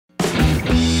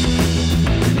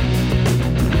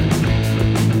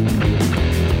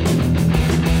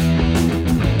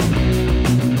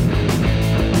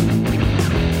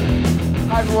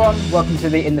everyone, welcome to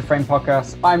the In the Frame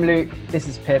podcast. I'm Luke, this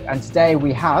is Pip, and today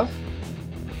we have...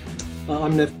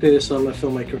 I'm Nev Pearce, I'm a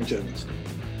filmmaker and journalist.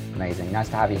 Amazing, nice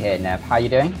to have you here, Nev. How are you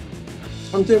doing?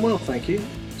 I'm doing well, thank you.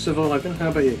 Surviving, how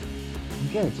about you? I'm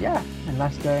good, yeah, and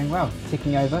life's going well.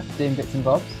 Ticking over, doing bits and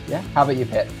bobs, yeah. How about you,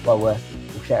 Pip? Well, we're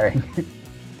sharing.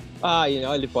 I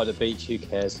live by the beach, who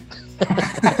cares?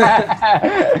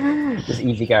 Just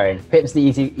easygoing. Pip's the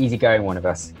easygoing one of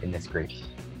us in this group.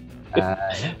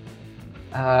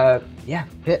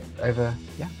 Pip, over,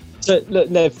 yeah. So, look,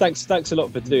 Nev, thanks a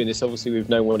lot for doing this. Obviously, we've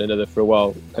known one another for a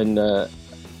while, and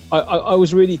I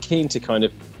was really keen to kind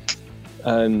of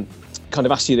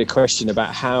ask you the question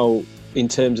about how, in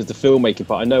terms of the filmmaking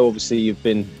part. I know, obviously, you've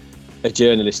been a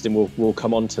journalist, and we'll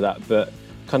come on to that. But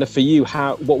kind of for you,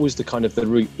 what was the kind of the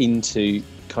route into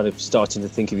kind of starting to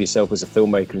think of yourself as a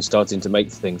filmmaker and starting to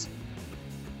make things?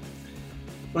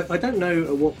 I don't know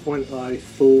at what point I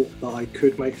thought that I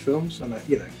could make films, and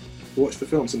watch the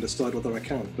films and decide whether I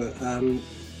can. But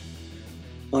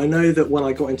I know that when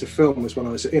I got into film was when I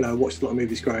was, I watched a lot of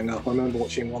movies growing up. I remember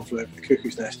watching One Flew Over the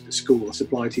Cuckoo's Nest at school. A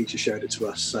supply teacher showed it to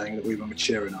us, saying that we were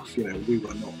mature enough. We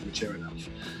were not mature enough,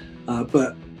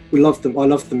 but we loved them. I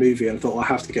loved the movie and thought I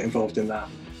have to get involved in that.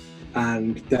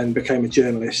 And then became a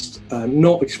journalist,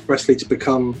 not expressly to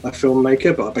become a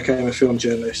filmmaker, but I became a film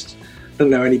journalist. I don't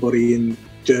know anybody in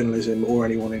journalism or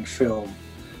anyone in film.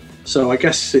 So I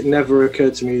guess it never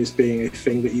occurred to me as being a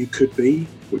thing that you could be,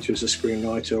 which was a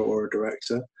screenwriter or a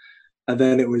director. And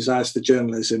then it was as the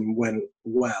journalism went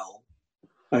well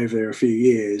over a few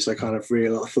years, I kind of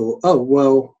thought, oh,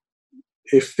 well,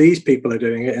 if these people are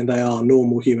doing it and they are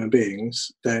normal human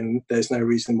beings, then there's no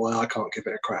reason why I can't give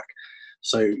it a crack.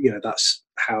 So, that's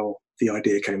how the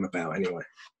idea came about anyway.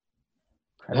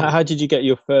 How did you get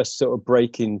your first sort of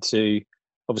break into,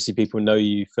 obviously people know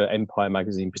you for Empire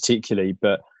magazine particularly,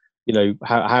 but,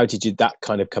 how did that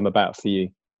kind of come about for you?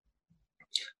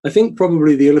 I think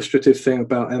probably the illustrative thing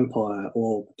about Empire,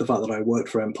 or the fact that I worked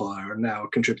for Empire and now a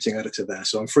contributing editor there,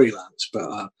 so I'm freelance,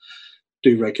 but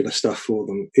do regular stuff for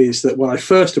them, is that when I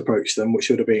first approached them, which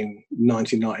would have been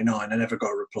 1999, I never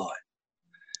got a reply.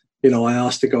 I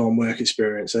asked to go on work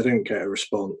experience. I didn't get a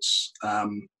response.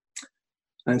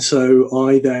 And so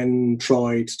I then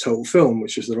tried Total Film,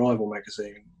 which was the rival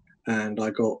magazine, and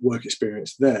I got work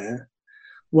experience there.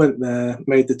 Went there,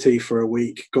 made the tea for a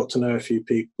week, got to know a few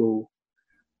people,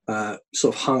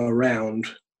 sort of hung around,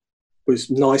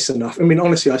 was nice enough. I mean,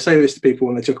 honestly, I say this to people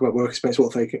when they talk about work experience,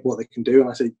 what they can do, and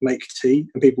I say make tea,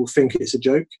 and people think it's a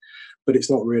joke, but it's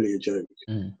not really a joke.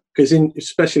 Because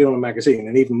especially on a magazine,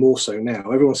 and even more so now,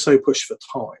 everyone's so pushed for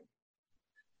time,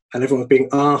 and everyone's being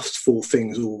asked for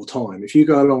things all the time. If you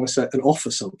go along and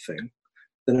offer something,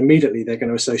 then immediately they're going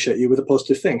to associate you with a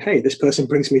positive thing. Hey, this person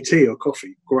brings me tea or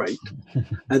coffee, great.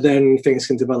 And then things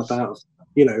can develop out of,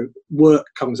 work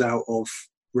comes out of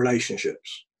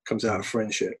relationships, comes out of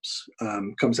friendships,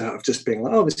 comes out of just being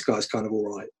like, oh, this guy's kind of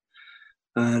all right.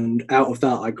 And out of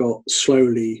that, I got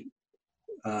slowly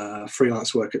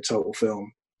freelance work at Total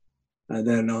Film. And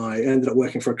then I ended up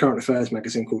working for a current affairs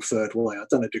magazine called Third Way. I'd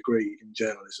done a degree in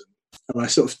journalism, and I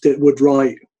sort of would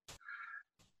write,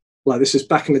 like, this is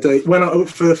back in the day when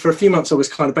for a few months I was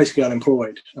kind of basically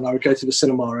unemployed, and I would go to the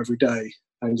cinema every day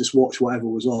and just watch whatever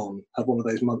was on, have one of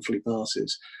those monthly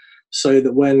passes, so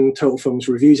that when Total Film's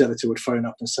reviews editor would phone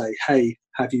up and say, hey,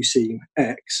 have you seen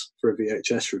X for a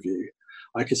VHS review?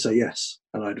 I could say yes,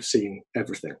 and I'd have seen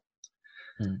everything.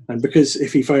 And because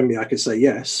if he phoned me, I could say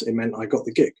yes, it meant I got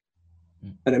the gig.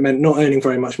 And it meant not earning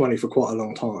very much money for quite a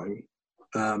long time,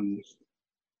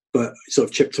 but sort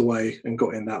of chipped away and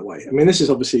got in that way. I mean, this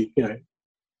is obviously,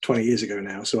 20 years ago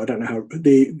now, so I don't know how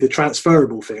the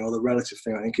transferable thing or the relative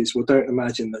thing, I think, is, well, don't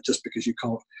imagine that just because you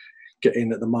can't get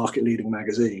in at the market-leading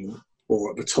magazine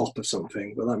or at the top of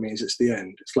something, but that means it's the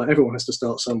end. It's like everyone has to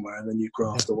start somewhere, and then you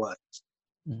graft away.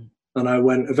 And I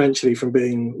went eventually from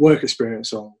being work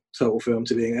experience on Total Film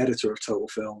to being editor of Total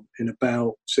Film in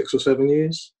about 6 or 7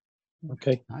 years.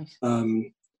 Okay, nice.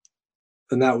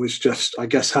 And that was just, I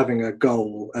guess, having a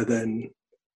goal, and then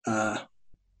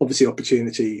obviously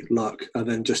opportunity, luck, and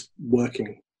then just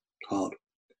working hard,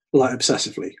 like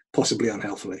obsessively, possibly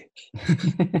unhealthily.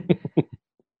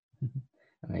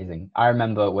 Amazing. I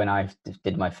remember when I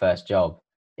did my first job,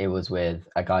 it was with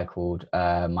a guy called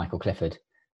Michael Clifford,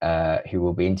 who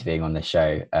will be interviewing on this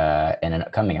show in an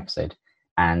upcoming episode.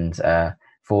 And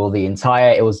for the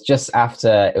entire, it was just at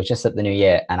the new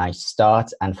year, and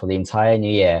for the entire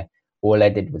new year, all I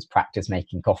did was practice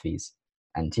making coffees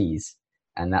and teas,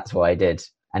 and that's what I did.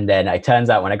 And then it turns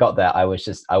out when I got there, I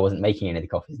wasn't making any of the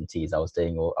coffees and teas. I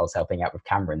was helping out with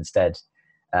camera instead.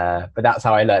 But that's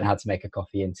how I learned how to make a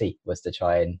coffee and tea, was to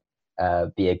try and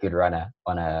be a good runner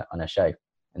on a show.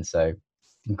 And so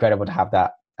incredible to have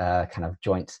that kind of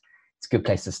joint. It's a good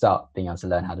place to start, being able to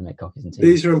learn how to make coffees and tea.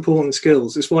 These are important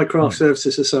skills. It's why craft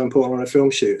services are so important on a film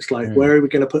shoot. It's like, where are we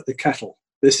going to put the kettle?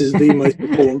 This is the most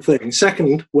important thing.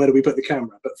 Second, where do we put the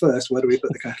camera? But first, where do we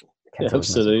put the kettle? Yeah,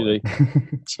 absolutely.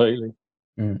 Totally.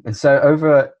 And so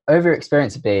over your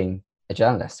experience of being a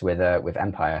journalist with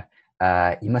Empire,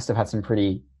 you must have had some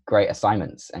pretty great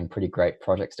assignments and pretty great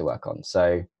projects to work on.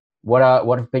 So what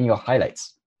have been your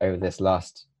highlights over this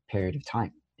last period of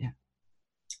time?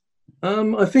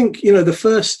 I think, you know, the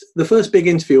first big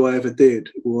interview I ever did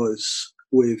was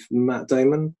with Matt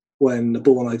Damon when The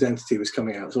Bourne Identity was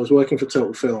coming out. So I was working for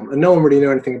Total Film, and no one really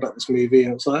knew anything about this movie.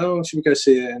 And it's like, oh, should we go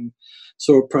see it? And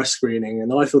saw a press screening,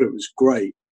 and I thought it was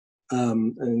great.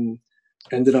 And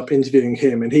ended up interviewing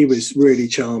him, and he was really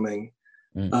charming,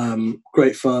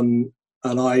 great fun.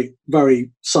 And I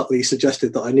very subtly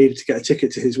suggested that I needed to get a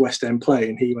ticket to his West End play,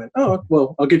 and he went, oh,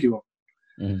 well, I'll give you one.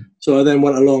 So I then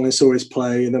went along and saw his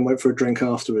play, and then went for a drink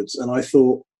afterwards. And I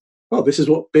thought, oh, this is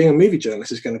what being a movie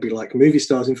journalist is going to be like. Movie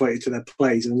stars invite you to their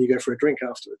plays, and then you go for a drink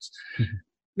afterwards.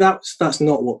 That's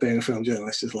not what being a film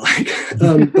journalist is like.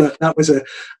 But that was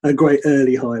a great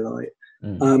early highlight.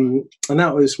 And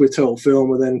that was with Total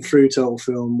Film. And then through Total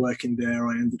Film, working there,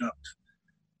 I ended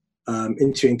up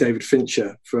interviewing David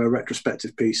Fincher for a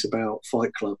retrospective piece about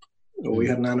Fight Club. We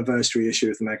had an anniversary issue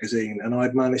of the magazine, and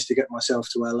I'd managed to get myself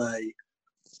to LA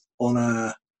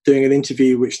on doing an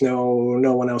interview which no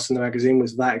one else in the magazine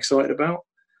was that excited about.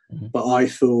 But I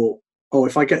thought, oh,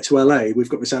 if I get to LA, we've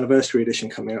got this anniversary edition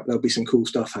coming up, there'll be some cool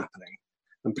stuff happening.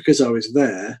 And because I was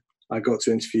there, I got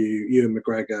to interview Ewan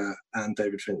McGregor and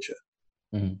David Fincher.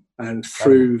 And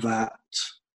through that,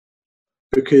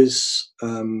 because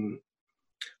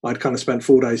I'd kind of spent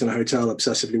 4 days in a hotel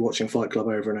obsessively watching Fight Club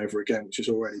over and over again, which was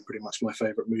already pretty much my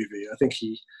favourite movie. I think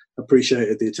he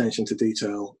appreciated the attention to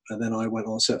detail. And then I went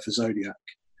on set for Zodiac,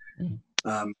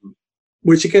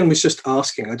 which again was just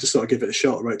asking. I just thought I'd give it a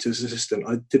shot. I wrote to his assistant.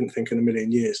 I didn't think in a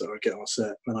million years that I would get on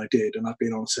set, and I did. And I've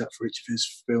been on set for each of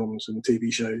his films and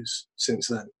TV shows since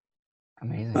then.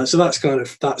 Amazing. So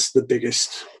that's the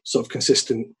biggest sort of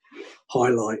consistent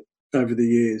highlight over the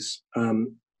years.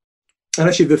 And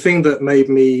actually, the thing that made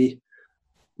me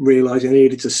realise I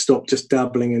needed to stop just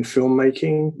dabbling in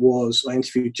filmmaking was I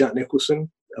interviewed Jack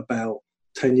Nicholson about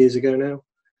 10 years ago now.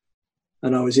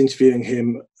 And I was interviewing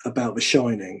him about The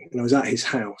Shining, and I was at his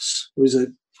house. It was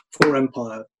for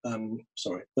Empire.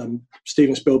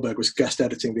 Steven Spielberg was guest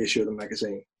editing the issue of the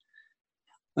magazine.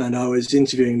 And I was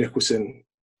interviewing Nicholson,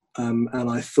 and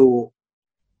I thought,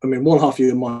 I mean, one half of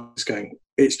your mind was going,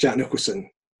 it's Jack Nicholson.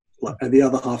 And the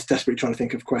other half desperately trying to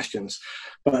think of questions.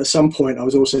 But at some point, I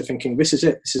was also thinking, this is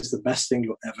it. This is the best thing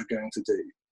you're ever going to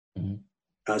do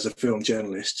as a film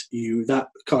journalist. That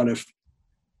kind of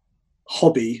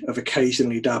hobby of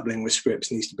occasionally dabbling with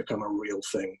scripts needs to become a real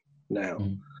thing now.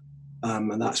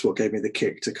 And that's what gave me the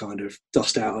kick to kind of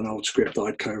dust out an old script that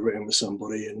I'd co-written with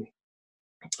somebody. And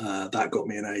that got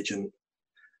me an agent.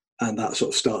 And that sort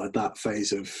of started that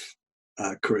phase of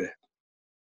career.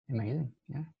 Amazing,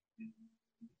 yeah.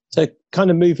 So kind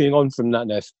of moving on from that,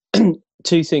 Nev,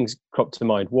 two things cropped to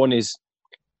mind. One is,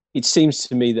 it seems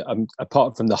to me that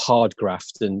apart from the hard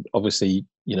graft, and obviously,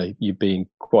 you know, you being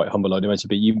quite humble, I'd imagine,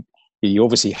 but you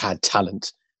obviously had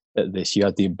talent at this. You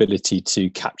had the ability to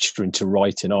capture and to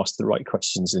write and ask the right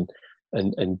questions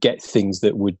and get things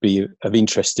that would be of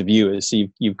interest to viewers. So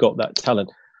you've got that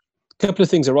talent. A couple of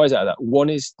things arise out of that. One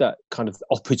is that kind of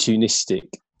opportunistic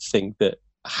thing that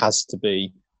has to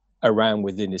be around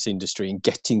within this industry and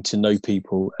getting to know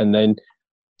people, and then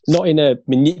not in a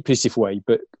manipulative way,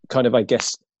 but kind of, I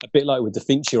guess, a bit like with the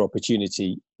Fincher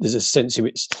opportunity, there's a sense of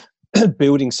it's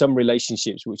building some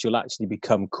relationships which will actually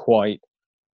become quite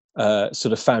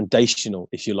sort of foundational,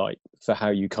 if you like, for how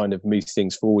you kind of move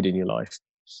things forward in your life.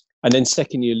 And then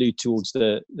second, you allude towards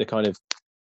the kind of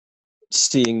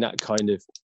seeing that kind of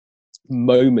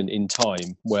moment in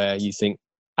time where you think,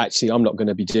 actually, I'm not going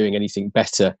to be doing anything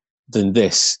better than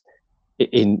this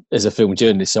as a film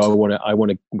journalist. So I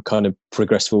want to kind of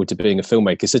progress forward to being a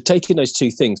filmmaker. So taking those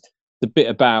two things, the bit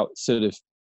about sort of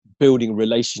building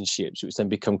relationships, which then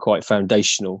become quite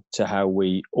foundational to how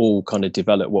we all kind of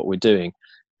develop what we're doing.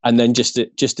 And then just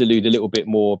allude a little bit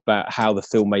more about how the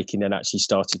filmmaking then actually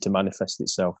started to manifest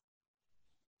itself.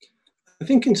 I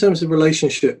think in terms of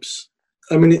relationships,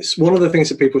 I mean, it's one of the things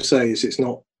that people say is it's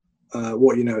not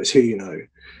what you know, it's who you know.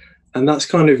 And that's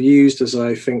kind of used as,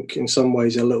 I think, in some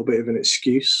ways, a little bit of an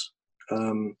excuse,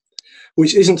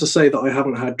 which isn't to say that I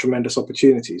haven't had tremendous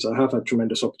opportunities. I have had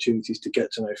tremendous opportunities to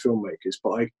get to know filmmakers, but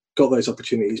I got those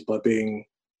opportunities by being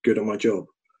good at my job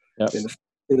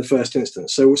in in the first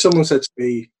instance. So someone said to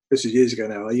me, this is years ago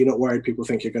now, are you not worried people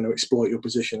think you're going to exploit your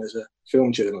position as a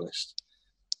film journalist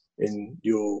in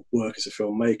your work as a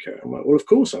filmmaker? I'm like, well, of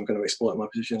course I'm going to exploit my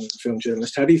position as a film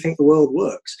journalist. How do you think the world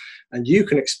works? And you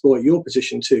can exploit your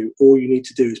position too. All you need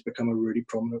to do is become a really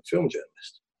prominent film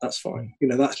journalist. That's fine. You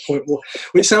know, that's point one,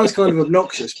 which sounds kind of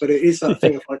obnoxious, but it is that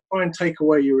thing of like, try and take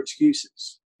away your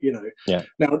excuses, you know. Yeah.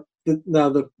 Now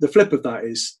the flip of that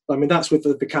is, I mean, that's with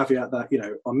the caveat that, you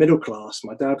know, I'm middle class,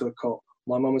 my dad was a cop,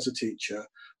 my mum was a teacher,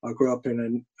 I grew up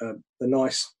in a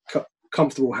nice,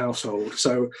 comfortable household.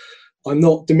 So I'm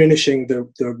not diminishing the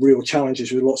real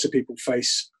challenges that lots of people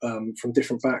face from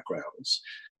different backgrounds.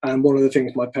 And one of the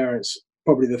things my parents,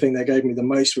 probably the thing they gave me the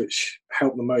most, which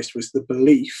helped the most, was the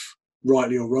belief,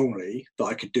 rightly or wrongly, that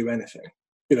I could do anything,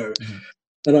 you know. Mm-hmm.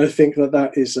 And I think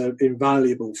that is an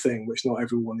invaluable thing, which not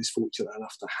everyone is fortunate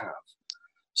enough to have.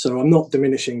 So I'm not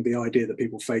diminishing the idea that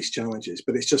people face challenges,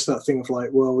 but it's just that thing of like,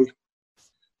 well,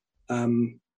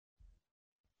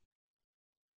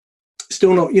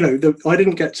 still not, you know, I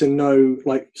didn't get to know,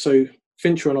 like, so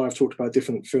Fincher and I have talked about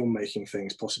different filmmaking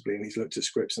things possibly, and he's looked at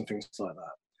scripts and things like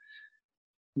that.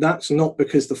 That's not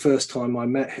because the first time I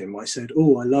met him, I said,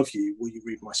 oh, I love you, will you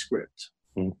read my script?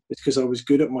 Mm. It's because I was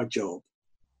good at my job.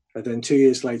 And then 2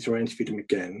 years later, I interviewed him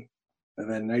again. And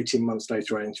then 18 months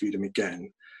later, I interviewed him again.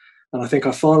 And I think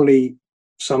I finally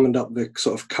summoned up the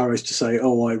sort of courage to say,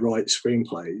 oh, I write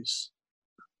screenplays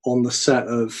on the set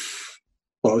of,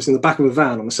 well, I was in the back of a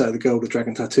van on the set of The Girl with the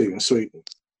Dragon Tattoo in Sweden.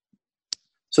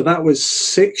 So that was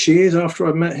 6 years after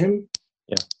I met him.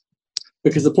 Yeah.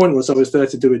 Because the point was I was there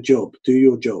to do a job, do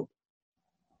your job.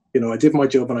 You know, I did my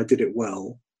job and I did it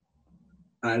well.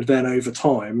 And then over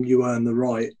time, you earn the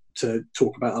right to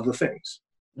talk about other things.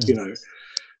 Mm. You know,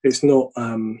 it's not,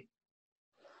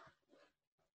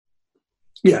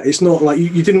 it's not like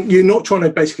you're not trying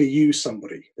to basically use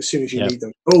somebody as soon as you need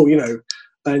them. Oh, you know,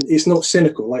 and it's not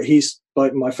cynical. Like, he's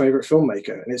like my favorite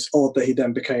filmmaker. And it's odd that he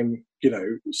then became, you know,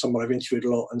 someone I've interviewed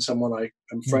a lot and someone I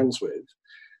am friends with.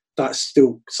 That's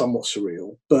still somewhat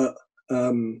surreal, but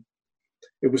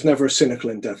it was never a cynical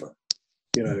endeavor,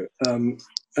 you know.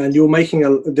 And you're making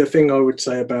the thing I would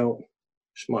say about,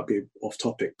 which might be off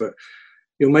topic, but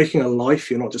you're making a life,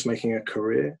 you're not just making a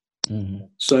career. Mm-hmm.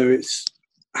 So it's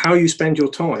how you spend your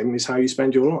time is how you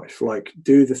spend your life. Like,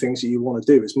 do the things that you want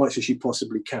to do as much as you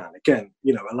possibly can. Again,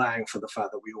 you know, allowing for the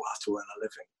fact that we all have to earn a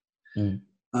living. Mm.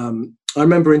 I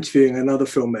remember interviewing another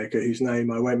filmmaker whose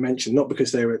name I won't mention, not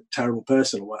because they were a terrible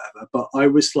person or whatever, but I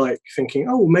was like thinking,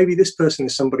 oh, maybe this person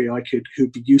is somebody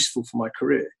who'd be useful for my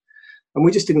career. And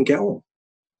we just didn't get on.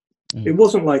 Mm. It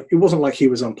wasn't like he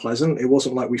was unpleasant. It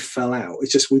wasn't like we fell out.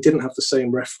 It's just we didn't have the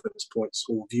same reference points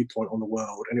or viewpoint on the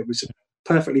world. And it was a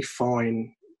perfectly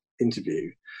fine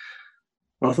interview.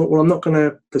 And I thought, well, I'm not going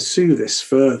to pursue this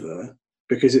further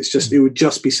because it would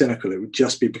just be cynical. It would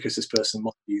just be because this person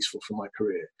might be useful for my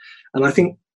career. And I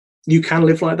think you can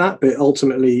live like that, but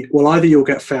ultimately, well, either you'll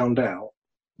get found out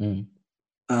or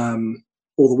the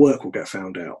work will get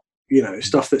found out. You know,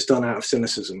 stuff that's done out of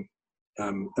cynicism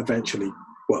eventually,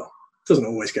 well, doesn't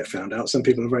always get found out. Some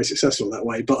people are very successful that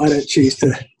way, but I don't choose to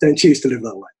live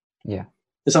that way. Yeah.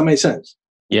 Does that make sense?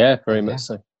 Yeah, very much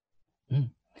so.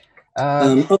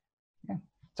 Sorry,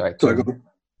 go on.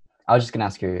 I was just going to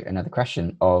ask you another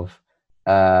question of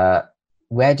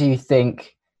where do you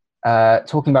think,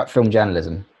 talking about film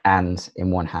journalism and in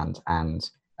one hand and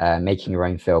making your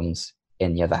own films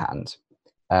in the other hand,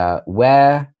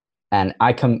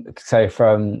 I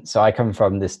come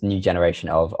from this new generation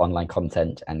of online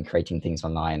content and creating things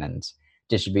online and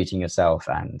distributing yourself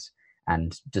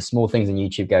and the small things on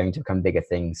YouTube going to become bigger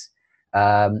things.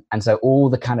 And so all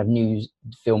the kind of new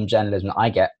film journalism I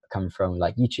get come from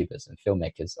like YouTubers and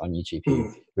filmmakers on YouTube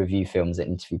who review films and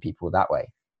interview people that way.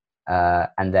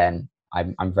 And then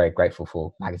I'm very grateful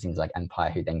for magazines like Empire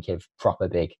who then give proper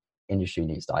big industry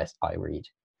news that I read.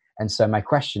 And so my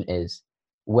question is,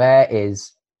 what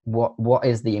is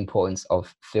the importance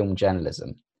of film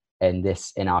journalism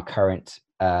in our current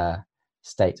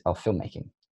state of filmmaking?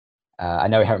 I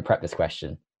know we haven't prepped this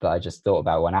question, but I just thought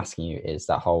about when asking you is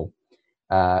that whole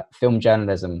film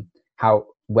journalism.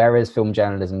 Where is film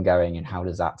journalism going, and how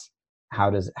does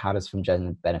film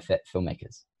journalism benefit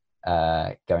filmmakers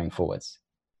going forwards?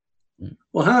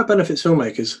 Well, how it benefits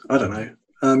filmmakers, I don't know.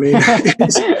 I mean,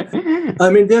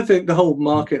 the whole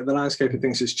market, the landscape of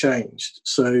things has changed.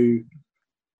 So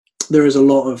there is a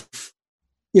lot of,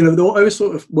 you know, I was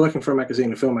sort of working for a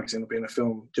film magazine, or being a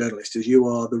film journalist, is you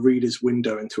are the reader's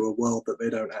window into a world that they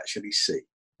don't actually see.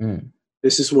 Mm.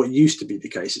 This is what used to be the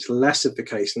case. It's less of the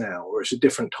case now, or it's a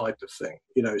different type of thing,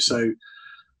 you know. So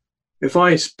if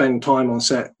I spend time on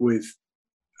set with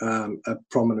a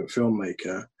prominent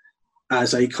filmmaker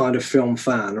as a kind of film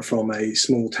fan from a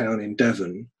small town in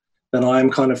Devon, then I am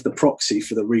kind of the proxy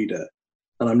for the reader,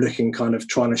 and I'm looking kind of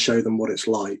trying to show them what it's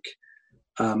like.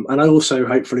 And I also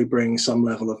hopefully bring some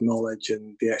level of knowledge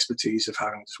and the expertise of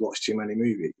having to watch too many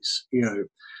movies, you know.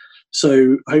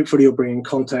 So hopefully you're bringing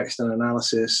context and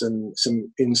analysis and some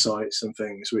insights and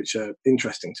things which are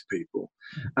interesting to people.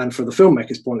 And from the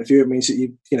filmmaker's point of view, it means that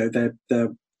you know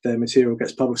their material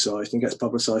gets publicised and gets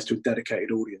publicised to a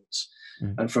dedicated audience.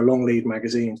 And for long lead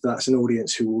magazines, that's an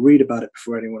audience who will read about it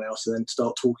before anyone else and then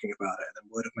start talking about it, and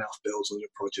then word of mouth builds on your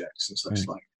projects and such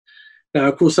like. Now,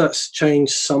 of course, that's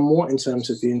changed somewhat in terms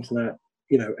of the internet.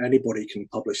 You know, anybody can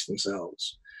publish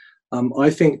themselves. I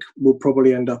think we'll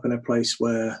probably end up in a place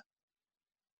where,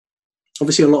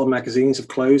 obviously, a lot of magazines have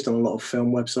closed and a lot of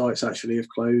film websites actually have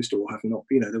closed or have not.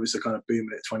 You know, there was a kind of boom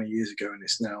in it 20 years ago, and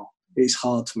it's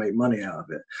hard to make money out of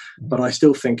it. But I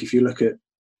still think if you look at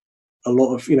a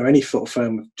lot of, you know, any sort of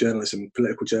form of journalism,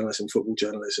 political journalism, football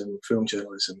journalism, film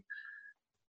journalism,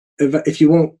 if you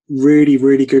want really,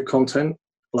 really good content,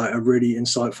 like a really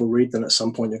insightful read, then at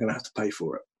some point you're going to have to pay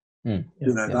for it.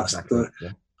 You know, that's exactly.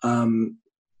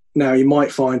 Now you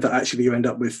might find that actually you end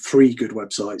up with 3 good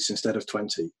websites instead of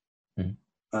 20.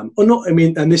 Or not, I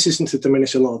mean, and this isn't to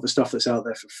diminish a lot of the stuff that's out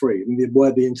there for free. I mean,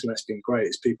 where the internet's been great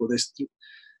is people,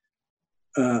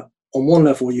 on one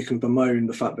level, you can bemoan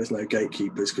the fact there's no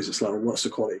gatekeepers because it's like, well, what's the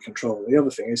quality control? The other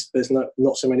thing is there's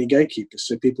not so many gatekeepers,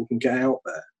 so people can get out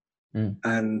there.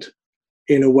 And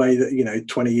in a way that, you know,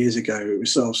 20 years ago, it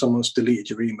was, oh, someone's deleted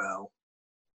your email,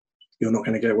 you're not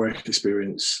going to get work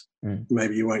experience.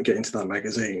 Maybe you won't get into that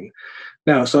magazine.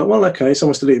 Now it's like, well, okay,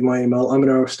 someone's deleted my email, I'm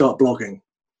going to start blogging.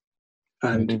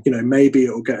 And, you know, maybe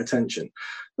it'll get attention.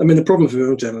 I mean, the problem for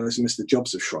film journalism is the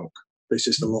jobs have shrunk. There's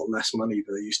just a lot less money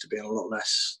than there used to be and a lot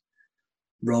less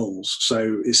roles.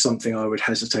 So it's something I would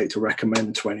hesitate to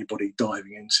recommend to anybody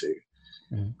diving into.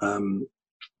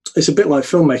 It's a bit like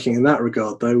filmmaking in that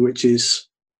regard, though, which is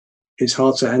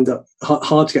hard to get into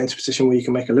a position where you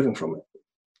can make a living from it.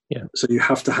 So you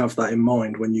have to have that in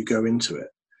mind when you go into it.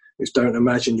 Is don't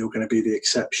imagine you're going to be the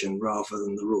exception rather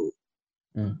than the rule.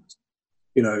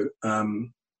 You know,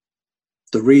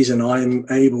 the reason I'm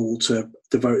able to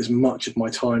devote as much of my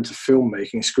time to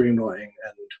filmmaking, screenwriting,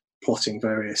 and plotting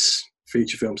various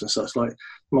feature films and such, like,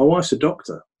 my wife's a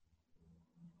doctor.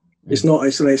 It's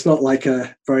not like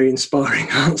a very inspiring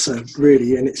answer,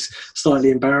 really, and it's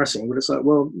slightly embarrassing. But it's like,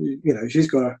 well, you know, she's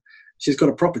got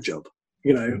a proper job,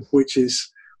 you know, which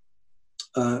is,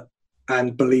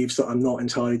 and believes that I'm not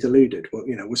entirely deluded. Well,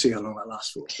 you know, we'll see how long that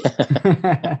lasts for.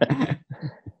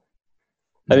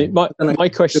 I mean, my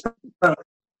question.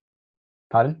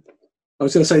 Pardon? I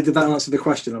was going to say, did that answer the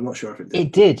question? I'm not sure if it did.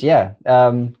 It did, yeah.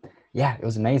 Yeah, it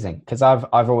was amazing because I've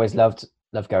always loved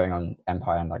going on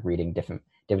Empire and like reading different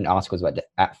articles about the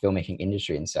filmmaking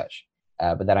industry and such.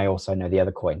 But then I also know the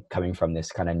other coin coming from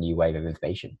this kind of new wave of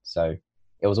information. So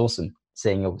it was awesome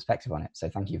seeing your perspective on it. So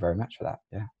thank you very much for that.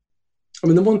 Yeah. I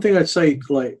mean, the one thing I'd say,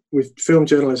 like with film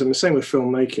journalism, the same with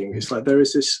filmmaking, it's like there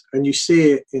is this, and you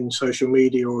see it in social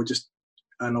media or just,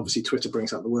 and obviously Twitter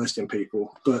brings out the worst in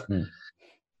people, but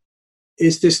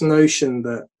is this notion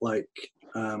that like,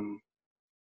 I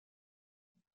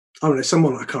don't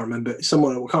know, I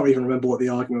can't even remember what the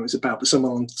argument was about, but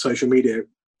someone on social media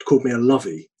called me a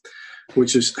lovey,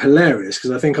 which was hilarious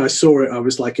because I think I saw it. I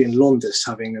was like in Londis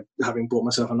having bought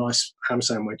myself a nice ham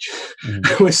sandwich.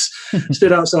 I was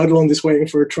stood outside Londis waiting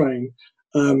for a train,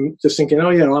 just thinking, oh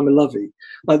yeah, I'm a lovey.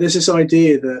 Like there's this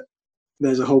idea that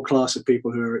there's a whole class of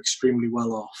people who are extremely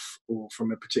well off or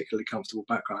from a particularly comfortable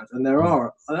background, and there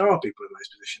are people in those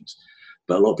positions.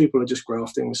 But a lot of people are just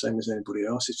grafting the same as anybody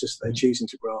else. It's just they're choosing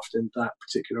to graft in that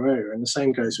particular area. And the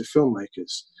same goes with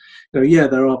filmmakers. You know, yeah,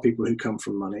 there are people who come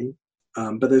from money,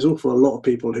 but there's also a lot of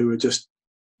people who are just,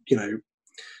 you know,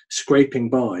 scraping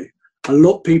by. A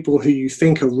lot of people who you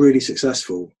think are really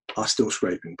successful are still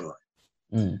scraping by.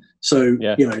 So,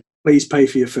 you know, please pay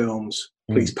for your films.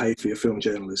 Please pay for your film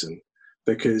journalism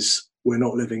because we're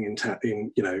not living in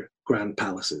you know, grand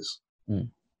palaces.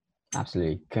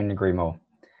 Absolutely. Couldn't agree more.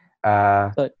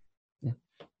 Nev,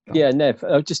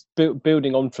 just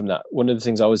building on from that, one of the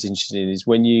things I was interested in is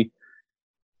when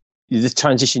the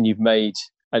transition you've made,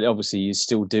 and obviously you're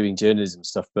still doing journalism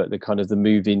stuff, but the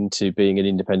move into being an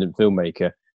independent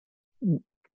filmmaker.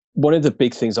 One of the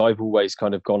big things I've always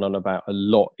kind of gone on about a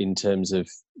lot in terms of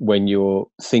when you're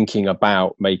thinking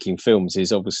about making films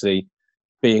is obviously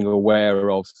being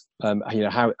aware of, you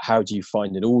know, how do you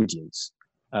find an audience?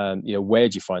 You know, where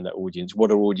do you find that audience?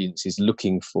 What are audiences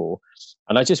looking for?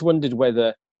 And I just wondered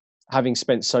whether, having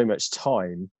spent so much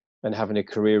time and having a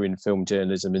career in film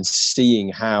journalism and seeing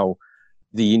how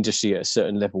the industry at a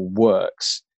certain level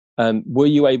works, were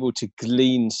you able to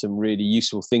glean some really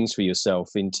useful things for yourself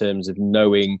in terms of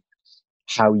knowing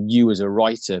how you as a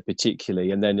writer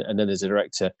particularly, and then as a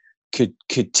director,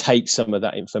 could take some of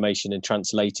that information and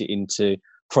translate it into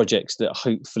projects that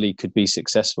hopefully could be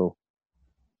successful?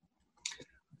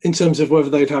 In terms of whether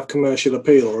they'd have commercial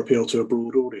appeal or appeal to a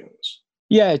broad audience?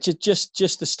 Yeah,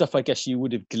 just the stuff I guess you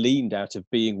would have gleaned out of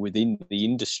being within the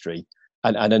industry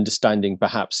and understanding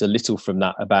perhaps a little from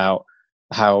that about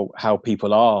how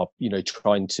people are, you know,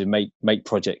 trying to make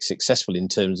projects successful in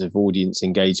terms of audience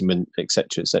engagement,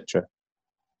 etc., etc.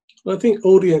 Well, I think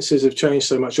audiences have changed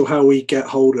so much, or how we get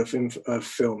hold of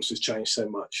films has changed so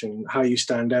much, and how you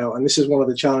stand out. And this is one of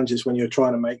the challenges when you're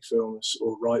trying to make films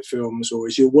or write films, or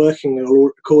as you're working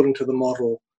according to the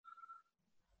model.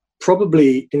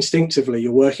 Probably instinctively,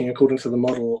 you're working according to the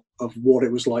model of what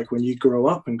it was like when you grew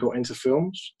up and got into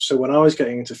films. So when I was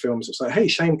getting into films, it's like, hey,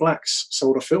 Shane Black's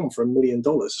sold a film for $1 million, a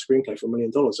screenplay for $1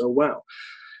 million. Oh, wow.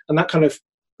 And that kind of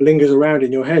lingers around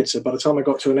in your head. So by the time I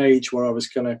got to an age where I was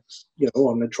going to, I'm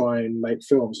going to try and make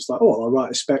films, it's like, oh, I'll write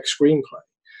a spec screenplay.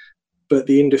 But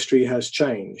the industry has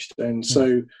changed. And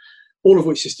so all of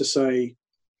which is to say,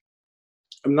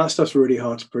 that stuff's really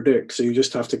hard to predict. So you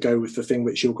just have to go with the thing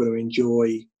which you're going to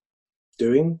enjoy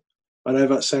doing. I know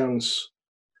that sounds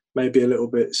maybe a little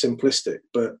bit simplistic,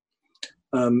 but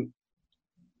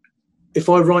if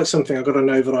I write something, I've got to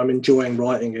know that I'm enjoying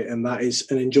writing it, and that is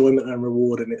an enjoyment and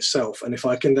reward in itself. And if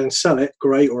I can then sell it,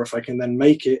 great, or if I can then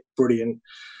make it, brilliant.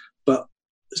 But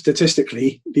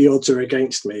statistically, the odds are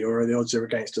against me, or the odds are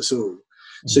against us all.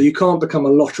 So you can't become a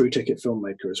lottery ticket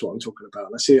filmmaker is what I'm talking about.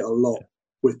 And I see it a lot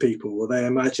with people where they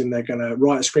imagine they're going to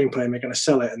write a screenplay and they're going to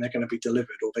sell it and they're going to be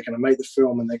delivered, or they're going to make the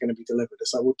film and they're going to be delivered.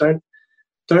 It's like, well,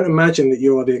 don't imagine that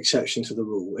you are the exception to the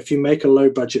rule. If you make a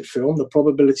low budget film, the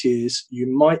probability is you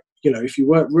might, if you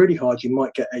work really hard, you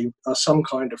might get some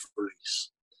kind of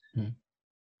release.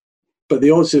 But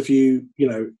the odds of you,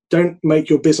 don't make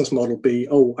your business model be,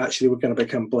 oh, actually we're going to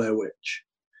become Blair Witch.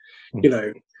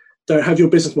 Don't have your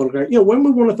business model go, when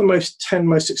we're one of the 10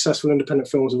 most successful independent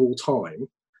films of all time,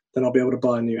 then I'll be able to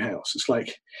buy a new house. It's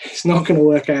like, it's not going to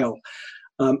work out.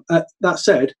 That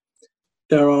said,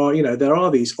 there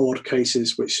are these odd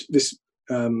cases which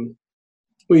but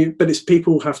it's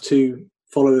people have to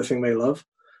follow the thing they love.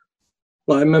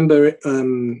 Like I remember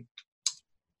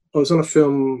I was on a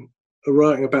film,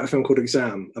 writing about a film called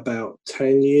Exam about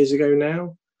 10 years ago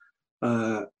now,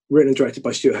 written and directed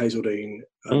by Stuart Hazeldine.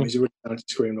 He's a really talented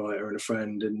screenwriter and a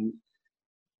friend, and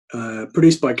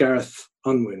produced by Gareth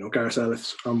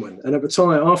Ellis Unwin. And at the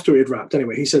time, after it had wrapped,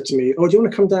 anyway, he said to me, oh, do you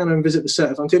want to come down and visit the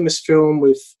set? I'm doing this film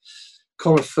with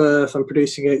Colin Firth, I'm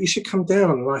producing it, you should come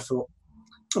down. And I thought,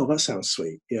 oh, that sounds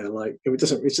sweet. Yeah, like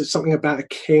it's just something about a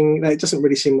king. It doesn't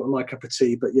really seem like my cup of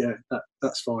tea, but yeah,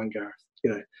 that's fine, Gareth.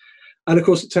 And of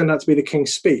course, it turned out to be the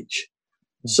King's Speech.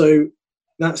 So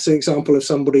that's an example of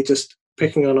somebody just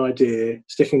picking an idea,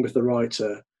 sticking with the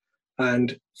writer,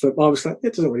 and I was like,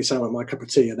 it doesn't really sound like my cup of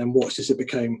tea. And then watched as it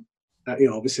became,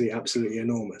 obviously absolutely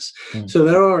enormous. So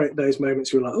there are those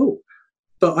moments where you're like, oh.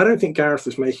 But I don't think Gareth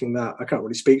was making that. I can't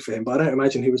really speak for him, but I don't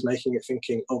imagine he was making it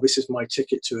thinking, oh, this is my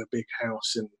ticket to a big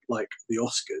house in like the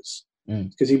Oscars,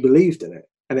 because he believed in it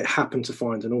and it happened to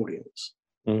find an audience.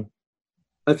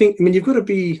 I think, you've got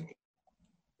to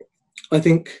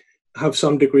have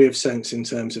some degree of sense in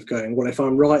terms of going, well, if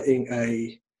I'm writing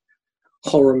a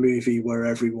horror movie where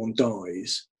everyone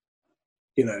dies,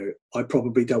 I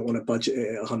probably don't want to budget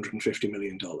it at $150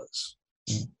 million.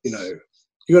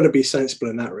 You got to be sensible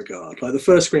in that regard. Like the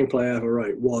first screenplay I ever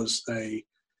wrote was a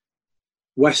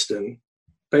Western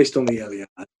based on the Iliad,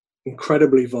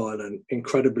 incredibly violent,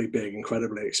 incredibly big,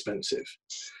 incredibly expensive.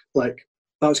 Like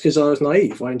that was because I was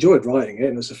naive. I enjoyed writing it,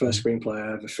 and it was the first screenplay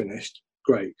I ever finished.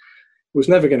 Great. It was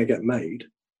never going to get made,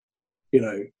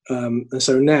 and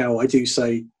so now I do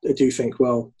think,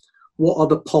 well, what are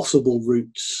the possible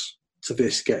routes to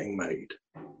this getting made?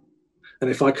 And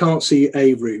if I can't see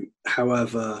a route,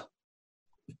 however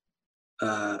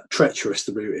treacherous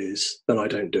the route is, then I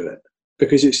don't do it,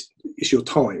 because it's your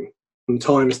time, and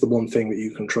time is the one thing that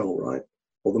you control, right?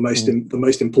 Or the most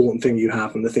important thing you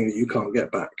have, and the thing that you can't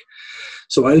get back.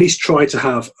 So I at least try to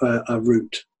have a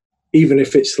route, even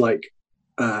if it's like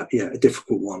a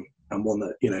difficult one, and one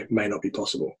that may not be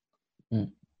possible.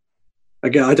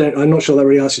 Again, I'm not sure that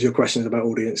really answers your questions about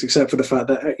audience, except for the fact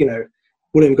that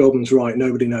William Goldman's right.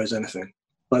 Nobody knows anything.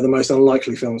 Like the most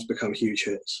unlikely films become huge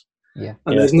hits.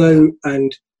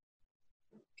 And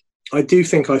I do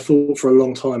think I thought for a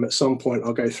long time at some point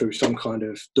I'll go through some kind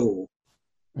of door,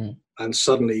 and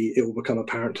suddenly it will become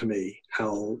apparent to me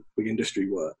how the industry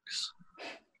works.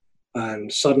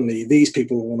 And suddenly these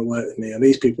people will want to work with me, and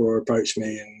these people will approach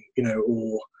me, and, you know,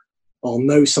 or I'll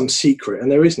know some secret,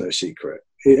 and there is no secret.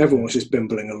 Everyone's just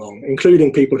bimbling along,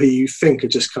 including people who you think are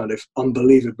just kind of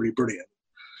unbelievably brilliant.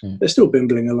 They're still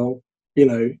bimbling along, you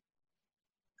know.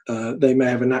 They may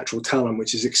have a natural talent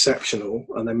which is exceptional,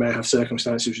 and they may have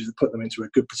circumstances which put them into a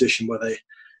good position where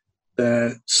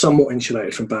they're somewhat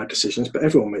insulated from bad decisions, but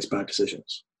everyone makes bad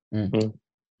decisions. Yeah.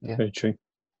 Very true.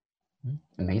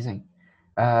 Amazing.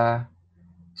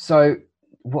 So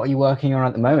what are you working on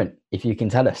at the moment, if you can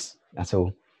tell us at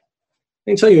all?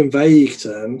 I can tell you in vague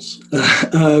terms.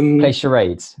 Play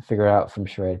charades, figure out from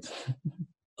charades.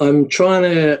 I'm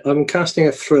casting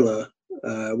a thriller,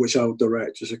 which I'll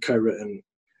direct as a co-written,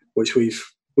 which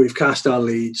we've cast our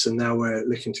leads, and now we're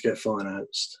looking to get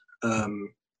financed.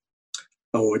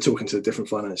 We're talking to different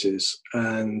finances,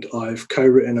 and I've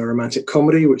co-written a romantic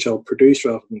comedy, which I'll produce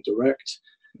rather than direct.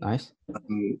 Nice.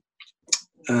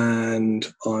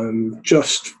 And I'm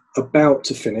just about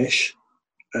to finish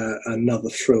another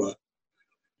thriller,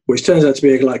 which turns out to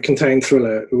be a like contained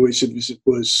thriller, which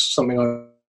was something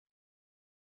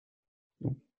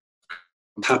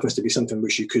happens to be something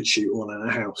which you could shoot all in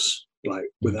a house, like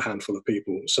with a handful of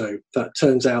people. So that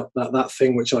turns out that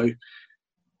thing which I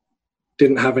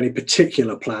didn't have any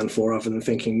particular plan for, other than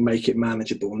thinking make it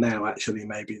manageable, now actually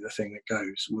may be the thing that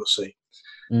goes. We'll see.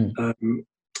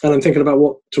 And I'm thinking about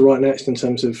what to write next in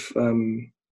terms of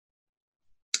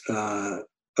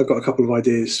I've got a couple of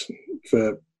ideas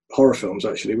for horror films,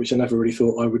 actually, which I never really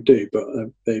thought I would do, but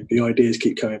the ideas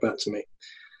keep coming back to me.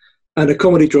 And a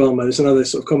comedy drama, there's another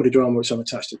sort of comedy drama which I'm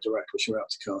attached to direct, which we're out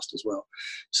to cast as well.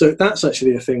 So that's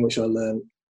actually a thing which I learned,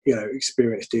 you know,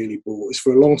 experience dearly bought. Is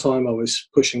for a long time I was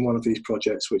pushing one of these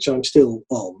projects, which I'm still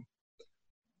on,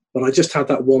 but I just had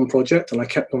that one project, and I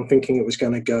kept on thinking it was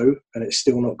going to go, and it's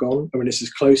still not gone. I mean, it's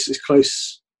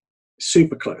close,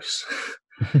 super close.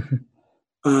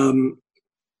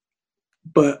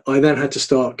 But I then had to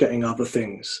start getting other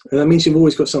things. And that means you've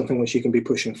always got something which you can be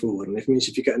pushing forward. And it means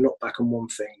if you get a knockback on one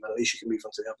thing, then at least you can move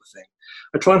on to the other thing.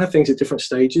 I try and have things at different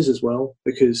stages as well,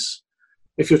 because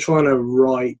if you're trying to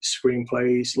write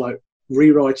screenplays, like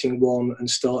rewriting one and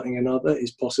starting another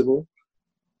is possible.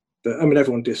 But I mean,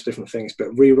 everyone does different things,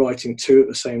 but rewriting two at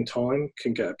the same time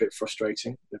can get a bit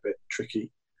frustrating, a bit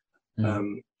tricky.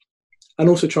 And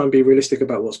also try and be realistic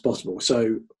about what's possible.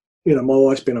 So, you know, my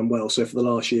wife's been unwell, so for the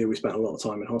last year we spent a lot of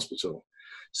time in hospital.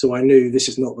 So I knew this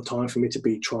is not the time for me to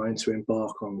be trying to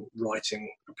embark on writing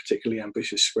a particularly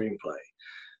ambitious screenplay.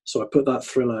 So I put that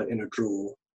thriller in a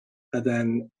drawer, and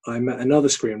then I met another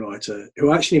screenwriter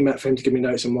who actually met for him to give me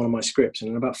notes on one of my scripts,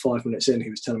 and about 5 minutes in,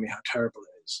 he was telling me how terrible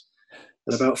it is.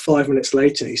 And about 5 minutes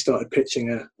later, he started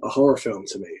pitching a horror film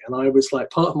to me, and I was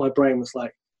like, part of my brain was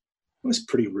like, that's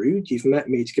pretty rude. You've met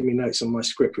me to give me notes on my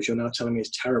script, which you're now telling me is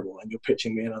terrible, and you're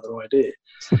pitching me another idea.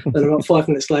 Then about 5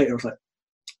 minutes later, I was like,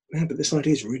 man, but this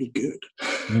idea is really good.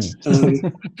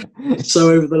 So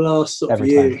over the last sort of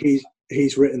year,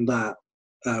 he's written that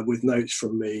with notes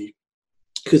from me,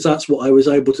 because that's what I was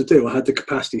able to do. I had the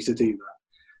capacity to do that.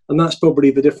 And that's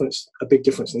probably the difference, a big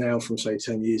difference now from, say,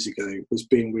 10 years ago, was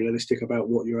being realistic about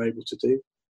what you're able to do.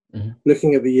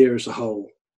 Looking at the year as a whole,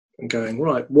 and going,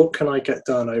 right, what can I get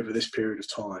done over this period of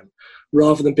time,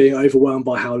 rather than being overwhelmed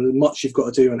by how much you've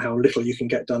got to do and how little you can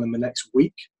get done in the next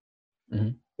week.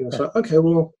 You know, it's like, okay,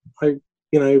 well,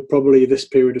 probably this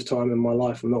period of time in my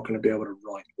life, I'm not going to be able to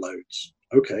write loads.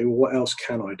 Okay, well, what else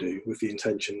can I do with the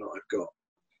intention that I've got?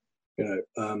 You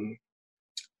know,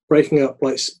 breaking up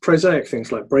like prosaic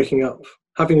things, like breaking up,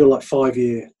 having a like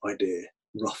 5-year idea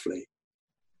roughly,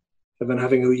 and then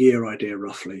having a year idea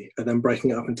roughly, and then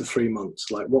breaking it up into 3 months.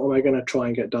 Like, what am I going to try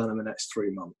and get done in the next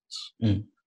 3 months?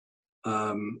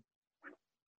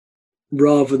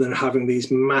 Rather than having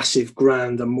these massive,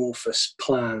 grand, amorphous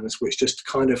plans which just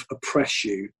kind of oppress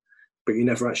you, but you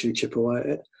never actually chip away at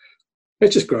it.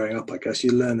 It's just growing up, I guess.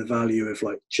 You learn the value of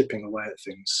like chipping away at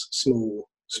things, small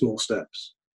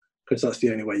steps, because that's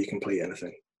the only way you complete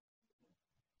anything.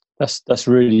 That's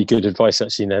really good advice,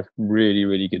 actually, Nev. Really,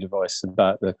 really good advice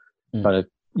about the kind of,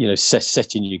 you know,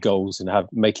 setting your goals and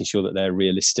making sure that they're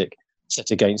realistic,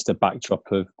 set against the backdrop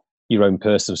of your own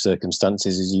personal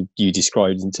circumstances, as you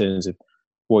described in terms of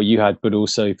what you had, but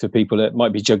also for people that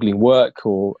might be juggling work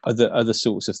or other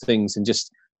sorts of things. And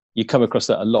just, you come across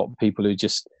that a lot, people who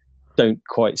just don't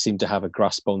quite seem to have a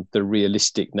grasp on the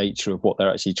realistic nature of what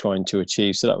they're actually trying to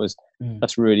achieve. So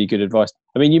that's really good advice.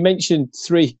 I mean, you mentioned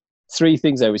three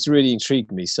things there which really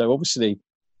intrigued me. So obviously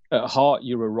at heart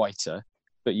you're a writer,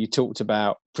 but you talked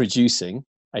about producing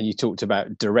and you talked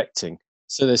about directing.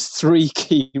 So there's 3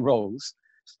 key roles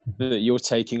that you're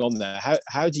taking on there.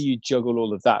 How do you juggle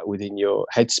all of that within your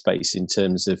headspace in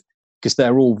terms of, because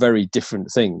they're all very different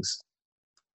things?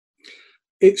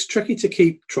 It's tricky to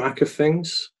keep track of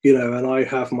things, and I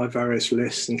have my various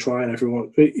lists and try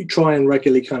and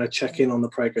regularly kind of check in on the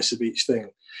progress of each thing.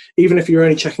 Even if you're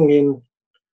only checking in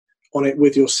on it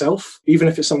with yourself, even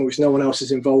if it's something which no one else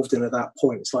is involved in at that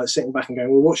point, it's like sitting back and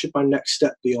going, well, what should my next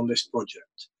step be on this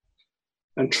project?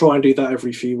 And try and do that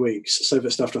every few weeks so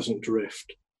that stuff doesn't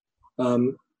drift.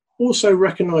 Also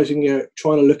recognizing,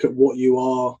 trying to look at what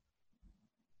you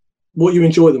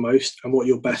enjoy the most and what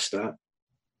you're best at.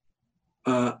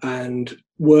 And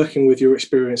working with your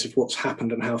experience of what's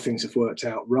happened and how things have worked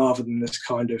out, rather than this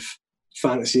kind of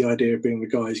fantasy idea of being the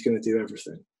guy who's going to do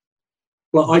everything.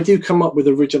 Like, I do come up with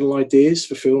original ideas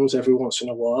for films every once in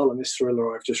a while, and this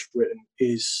thriller I've just written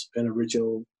is an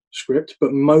original script,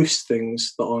 but most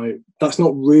things that's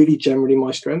not really generally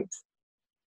my strength.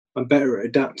 I'm better at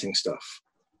adapting stuff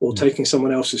or taking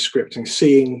someone else's script and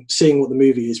seeing what the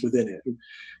movie is within it.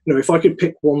 If I could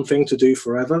pick one thing to do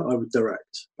forever, I would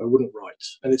direct. I wouldn't write.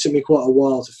 And it took me quite a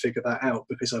while to figure that out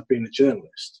because I've been a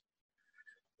journalist.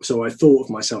 So I thought of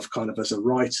myself kind of as a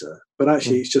writer, but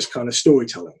actually it's just kind of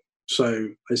storytelling. So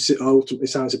it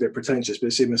sounds a bit pretentious, but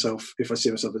if I see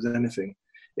myself as anything,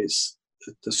 it's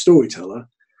the storyteller.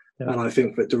 Yeah. And I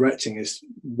think that directing is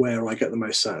where I get the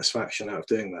most satisfaction out of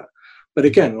doing that. But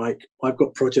again, like, I've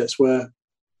got projects where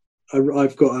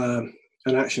I've got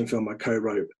an action film I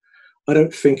co-wrote. I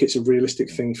don't think it's a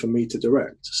realistic thing for me to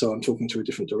direct. So I'm talking to a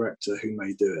different director who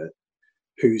may do it,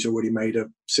 who's already made a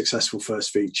successful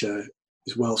first feature,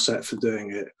 is well set for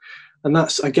doing it. And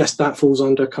I guess that falls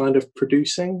under kind of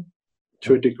producing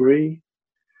to a degree.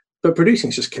 But producing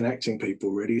is just connecting people,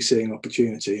 really, seeing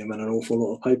opportunity, and then an awful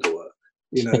lot of paperwork,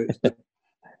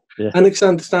 Yeah. And it's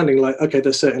understanding, like, okay,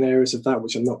 there's certain areas of that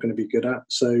which I'm not going to be good at.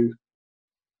 So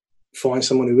find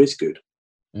someone who is good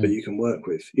that you can work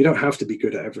with. You don't have to be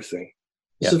good at everything.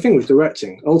 It's the thing with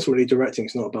directing. Ultimately, directing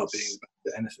is not about being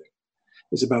good at anything.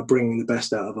 It's about bringing the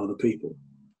best out of other people.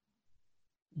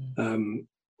 I don't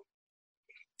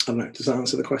know. Does that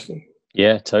answer the question?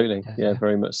 Yeah, totally. Yeah,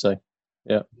 very much so.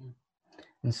 Yeah.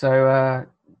 And so,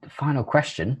 the final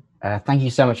question. Thank you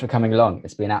so much for coming along.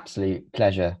 It's been an absolute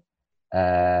pleasure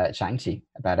chatting to you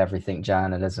about everything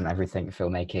journalism, everything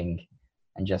filmmaking,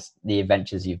 and just the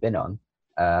adventures you've been on.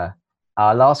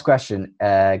 Our last question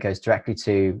goes directly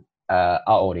to our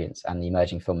audience and the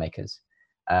emerging filmmakers.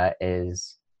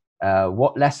 Is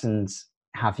what lessons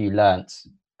have you learnt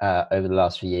over the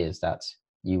last few years that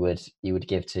you would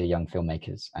give to young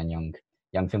filmmakers and young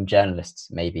film journalists,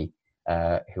 maybe,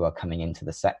 who are coming into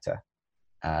the sector?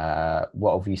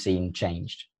 What have you seen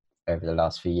changed over the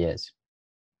last few years?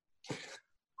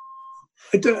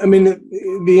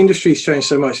 The industry's changed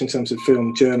so much in terms of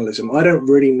film journalism. I don't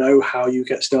really know how you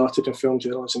get started in film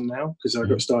journalism now, because I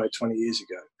got started 20 years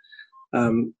ago.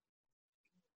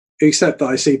 Except that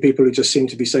I see people who just seem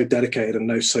to be so dedicated and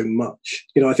know so much.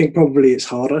 I think probably it's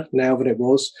harder now than it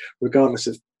was, regardless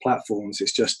of platforms.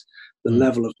 It's just the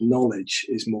level of knowledge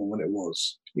is more than it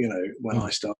was, when I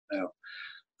started out.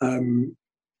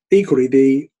 Equally,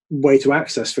 the way to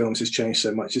access films has changed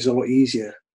so much. It's a lot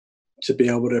easier to be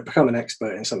able to become an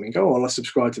expert in something. Go, I'll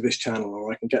subscribe to this channel,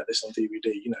 or I can get this on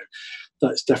DVD.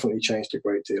 That's definitely changed a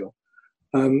great deal.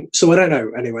 So I don't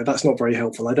know. Anyway, that's not very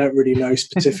helpful. I don't really know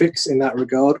specifics in that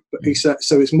regard, but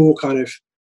so it's more kind of,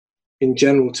 in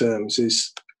general terms,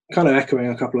 is kind of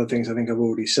echoing a couple of things I think I've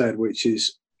already said, which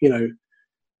is, the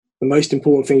most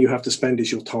important thing you have to spend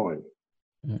is your time.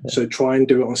 So try and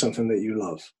do it on something that you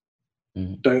love.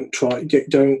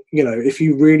 If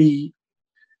you really,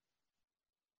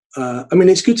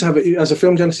 it's good to have it as a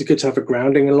film journalist. It's good to have a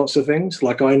grounding in lots of things.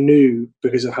 Like, I knew,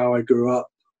 because of how I grew up,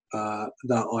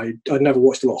 that I'd never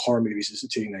watched a lot of horror movies as a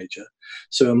teenager.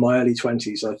 So in my early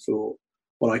 20s, I thought,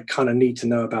 well, I kind of need to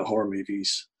know about horror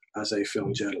movies as a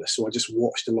film journalist. So I just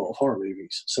watched a lot of horror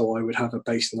movies. So I would have a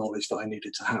base knowledge that I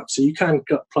needed to have. So you can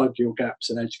plug your gaps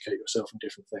and educate yourself in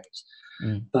different things.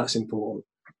 That's important.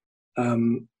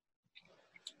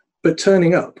 But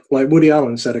turning up, like Woody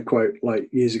Allen said a quote like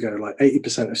years ago, like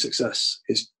 80% of success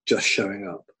is just showing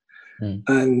up.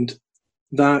 And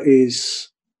that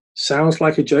sounds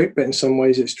like a joke, but in some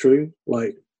ways it's true.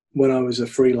 Like, when I was a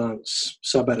freelance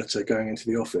sub-editor going into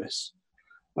the office,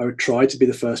 I would try to be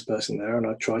the first person there, and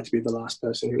I'd try to be the last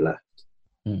person who left.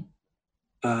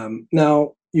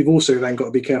 Now, you've also then got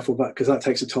to be careful because that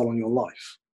takes a toll on your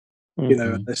life.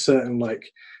 There's certain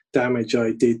damage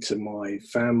I did to my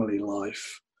family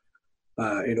life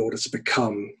in order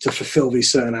to fulfill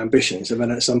these certain ambitions. And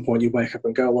then at some point you wake up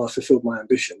and go, well, I fulfilled my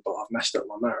ambition, but I've messed up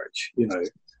my marriage,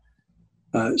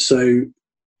 so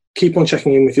keep on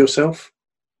checking in with yourself,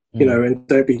 and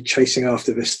don't be chasing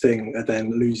after this thing and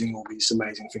then losing all these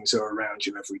amazing things that are around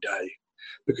you every day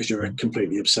because you're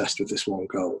completely obsessed with this one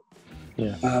goal.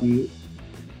 Yeah.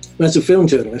 As a film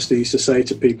journalist, I used to say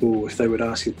to people, if they would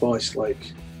ask advice,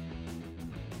 like,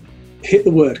 hit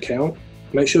the word count,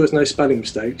 make sure there's no spelling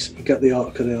mistakes, and get the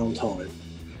article in on time.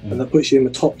 And that puts you in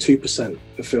the top 2%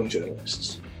 of film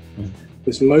journalists.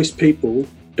 Because most people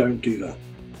don't do that.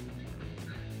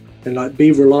 And like,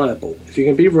 be reliable. If you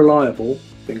can be reliable,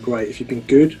 then great. If you've been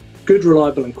good,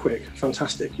 reliable and quick,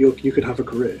 fantastic. You could have a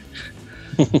career.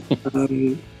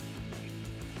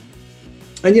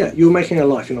 And yeah, you're making a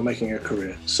life, you're not making a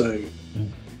career. So,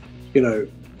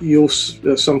 you'll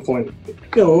at some point,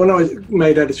 when I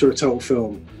made editor of Total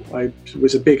Film, it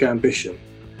was a big ambition.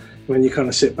 When you kind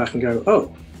of sit back and go,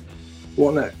 oh,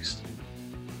 what next?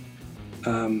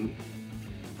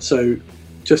 So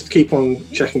just keep on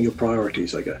checking your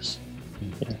priorities, I guess.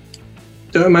 Yeah.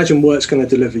 Don't imagine work's going to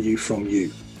deliver you from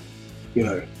you.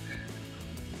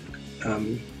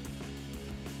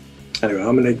 Anyway,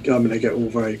 I'm gonna get all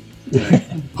very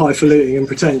highfalutin and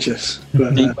pretentious,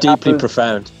 but deeply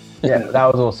profound. Yeah, that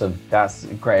was awesome. That's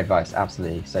great advice.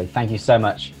 Absolutely. So thank you so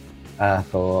much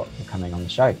for coming on the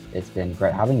show. It's been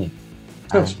great having you.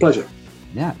 It's a pleasure.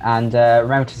 Yeah, and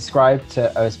remember to subscribe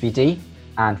to OSPD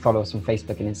and follow us on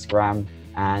Facebook and Instagram.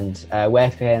 And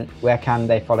where can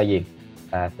they follow you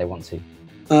if they want to?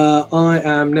 I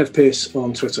am Nev Pearce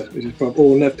on Twitter,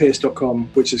 or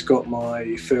nevpearce.com, which has got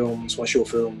my films, my short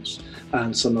films,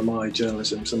 and some of my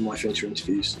journalism, some of my feature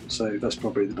interviews. So that's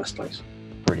probably the best place.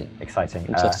 Brilliant, exciting.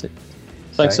 Fantastic.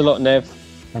 Thanks a lot, Nev.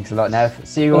 Thanks a lot, Nev.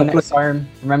 See you all next time.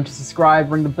 Remember to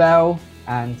subscribe, ring the bell,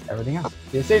 and everything else.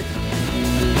 See you soon.